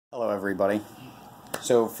Hello everybody.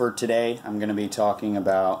 So for today I'm going to be talking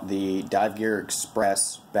about the Dive Gear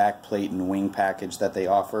Express backplate and wing package that they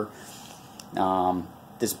offer.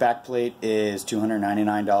 This backplate is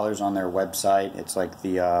 $299 on their website. It's like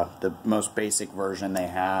the most basic version they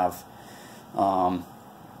have. And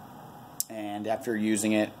after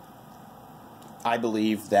using it, I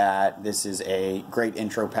believe that this is a great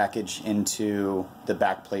intro package into the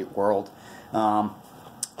backplate world.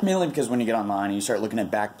 Mainly because when you get online and you start looking at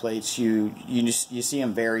backplates, you see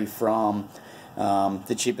them vary from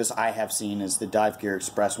the cheapest I have seen is the Dive Gear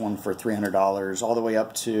Express one for $300, all the way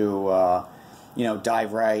up to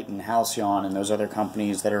Dive Right and Halcyon and those other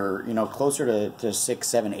companies that are closer to $600,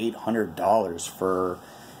 $700, $800 for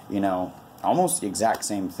almost the exact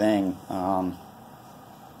same thing. The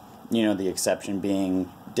exception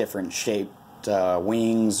being different shaped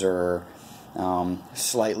wings or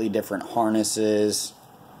slightly different harnesses.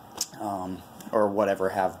 Or whatever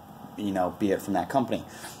be it from that company.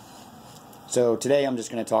 So today I'm just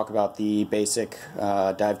going to talk about the basic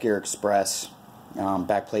Dive Gear Express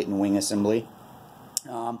backplate and wing assembly.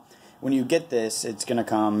 When you get this, it's going to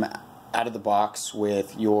come out of the box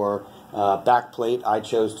with your backplate. I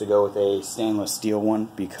chose to go with a stainless steel one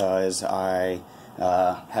because I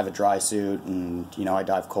have a dry suit and I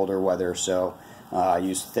dive colder weather, so I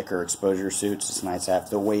use thicker exposure suits. It's nice to have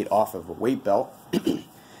the weight off of a weight belt.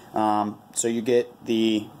 So you get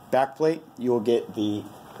the backplate, you will get the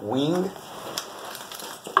wing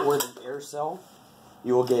or the air cell,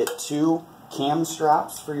 you will get 2 cam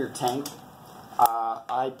straps for your tank.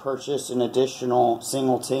 I purchased an additional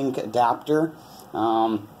single tank adapter.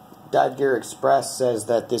 Dive Gear Express says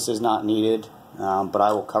that this is not needed, but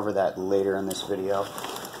I will cover that later in this video.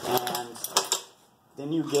 And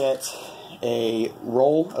then you get a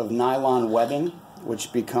roll of nylon webbing,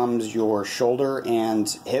 which becomes your shoulder and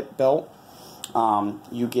hip belt.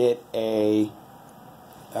 You get a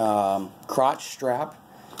crotch strap,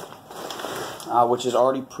 which is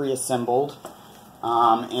already pre-assembled,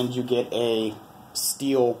 and you get a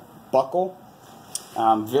steel buckle,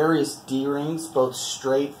 various D-rings, both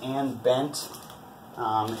straight and bent,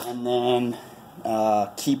 and then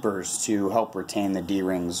keepers to help retain the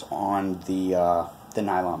D-rings on the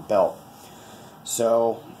nylon belt.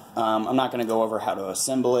 So I'm not going to go over how to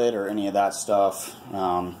assemble it or any of that stuff.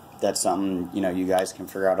 That's something you guys can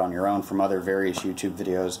figure out on your own from other various YouTube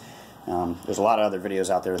videos. There's a lot of other videos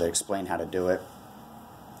out there that explain how to do it.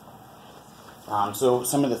 So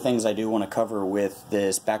some of the things I do want to cover with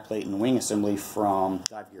this backplate and wing assembly from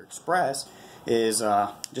Dive Gear Express is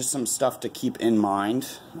just some stuff to keep in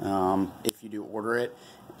mind if you do order it.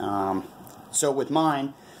 So with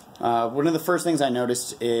mine, one of the first things I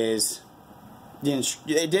noticed is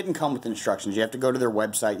it didn't come with instructions. You have to go to their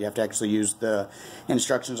website. You have to actually use the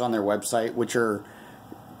instructions on their website, which are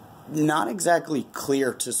not exactly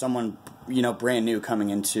clear to someone brand new coming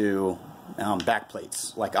into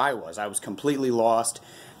backplates like I was. I was completely lost.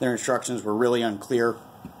 Their instructions were really unclear,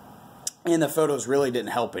 and the photos really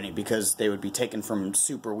didn't help any because they would be taken from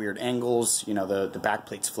super weird angles. The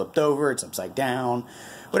backplate's flipped over, it's upside down,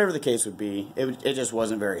 whatever the case would be. It just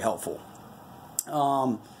wasn't very helpful.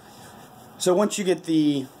 So once you get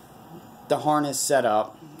the harness set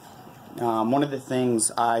up, one of the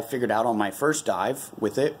things I figured out on my first dive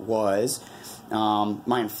with it was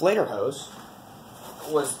my inflator hose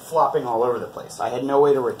was flopping all over the place. I had no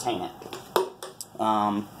way to retain it.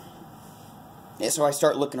 So I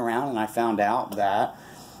started looking around and I found out that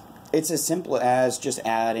it's as simple as just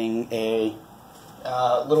adding a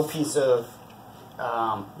little piece of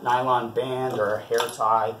nylon band or a hair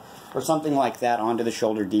tie or something like that onto the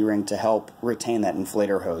shoulder D-ring to help retain that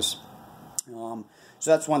inflator hose. So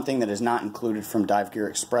that's one thing that is not included from Dive Gear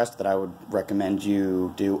Express that I would recommend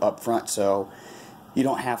you do up front, so you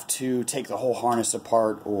don't have to take the whole harness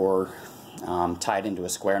apart or tie it into a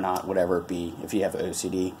square knot, whatever it be. If you have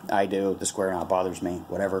OCD, I do. The square knot bothers me,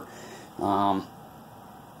 whatever.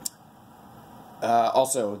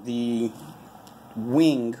 Also, the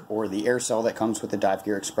wing or the air cell that comes with the Dive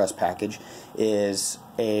Gear Express package is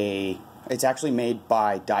it's actually made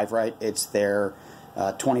by Dive Right. It's their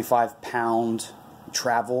 25-pound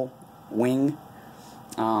travel wing.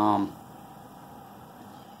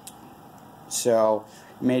 So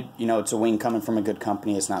it's a wing coming from a good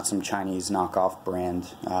company. It's not some Chinese knockoff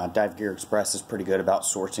brand. Dive Gear Express is pretty good about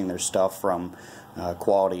sourcing their stuff from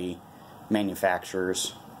quality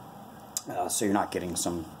manufacturers. So you're not getting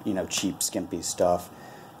some cheap skimpy stuff.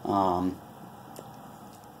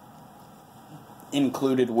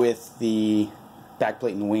 Included with the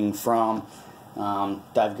backplate and wing from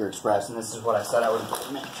Dive Gear Express, and this is what I said I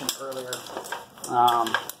would mention earlier.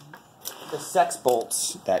 the sex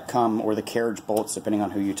bolts that come, or the carriage bolts, depending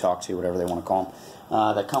on who you talk to, whatever they want to call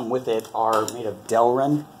them, that come with it are made of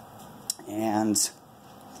Delrin, and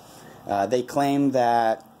they claim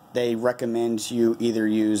that they recommend you either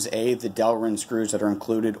use A, the Delrin screws that are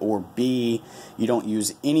included, or B, you don't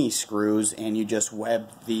use any screws and you just web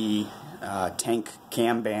the tank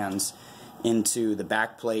cam bands into the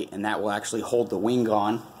back plate, and that will actually hold the wing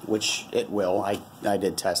on, which it will. I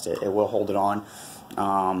did test it. It will hold it on.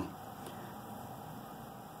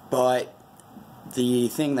 But the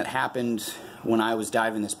thing that happened when I was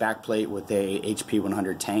diving this back plate with a HP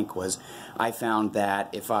 100 tank was I found that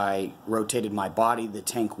if I rotated my body, the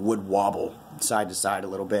tank would wobble side to side a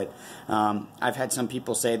little bit. I've had some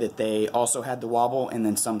people say that they also had the wobble, and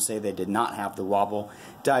then some say they did not have the wobble.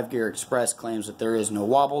 Dive Gear Express claims that there is no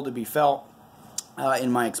wobble to be felt.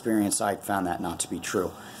 In my experience, I found that not to be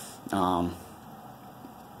true.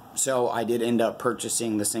 So I did end up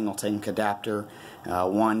purchasing the single tank adapter.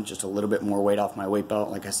 One, just a little bit more weight off my weight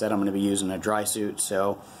belt. Like I said, I'm going to be using a dry suit,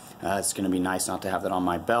 so it's going to be nice not to have that on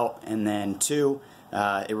my belt. And then two,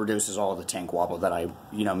 it reduces all of the tank wobble that I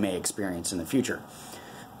may experience in the future.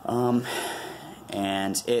 And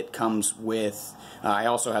it comes with, I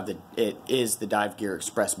also have it is the Dive Gear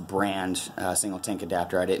Express brand single tank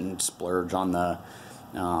adapter. I didn't splurge on the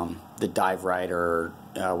Dive Rite or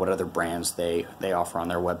what other brands they offer on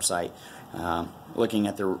their website. Looking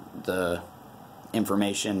at the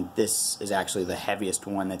information, this is actually the heaviest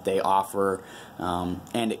one that they offer,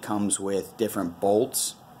 and it comes with different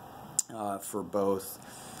bolts for both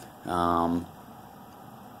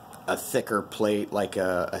a thicker plate, like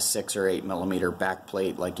a 6 or 8 millimeter back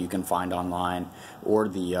plate like you can find online, or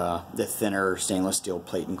the thinner stainless steel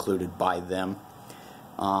plate included by them.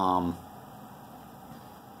 I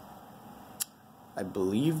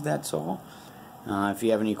believe that's all. If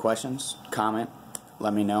you have any questions, comment,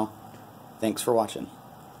 let me know. Thanks for watching.